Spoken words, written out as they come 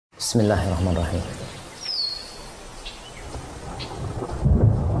Bismillahirrahmanirrahim.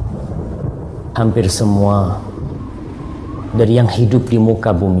 Hampir semua dari yang hidup di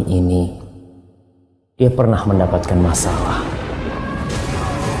muka bumi ini, dia pernah mendapatkan masalah.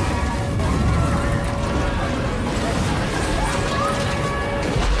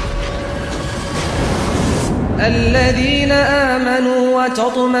 الذين آمنوا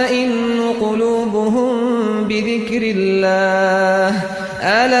وتطمئن قلوبهم بذكر الله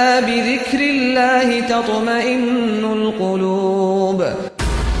ألا بذكر الله تطمئن القلوب.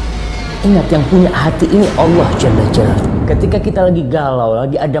 Ingat, yang punya hati ini Allah Jalla Jalla. Ketika kita lagi galau,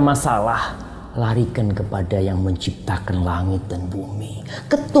 lagi ada masalah, larikan kepada yang menciptakan langit dan bumi.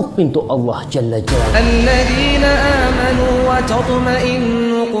 Ketuk pintu Allah Jalla Jalla. الذين آمنوا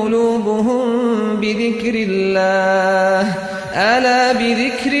وتطمئن قلوبهم بذكر الله ألا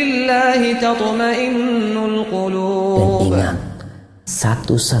بذكر الله تطمئن القلوب. Dan ingat,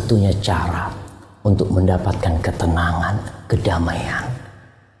 satu-satunya cara untuk mendapatkan ketenangan, kedamaian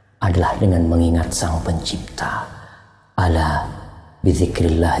adalah dengan mengingat Sang Pencipta. Ala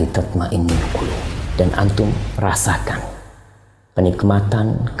bizikrillahi tatmainnul qulub. Dan antum rasakan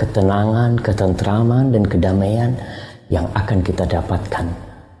penikmatan, ketenangan, ketentraman dan kedamaian yang akan kita dapatkan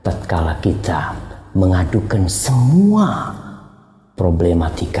tatkala kita mengadukan semua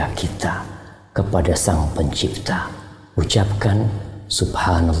problematika kita kepada Sang Pencipta. Ucapkan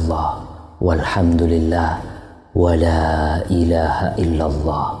subhanallah walhamdulillah wala ilaha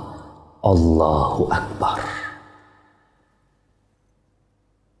illallah Allahu akbar.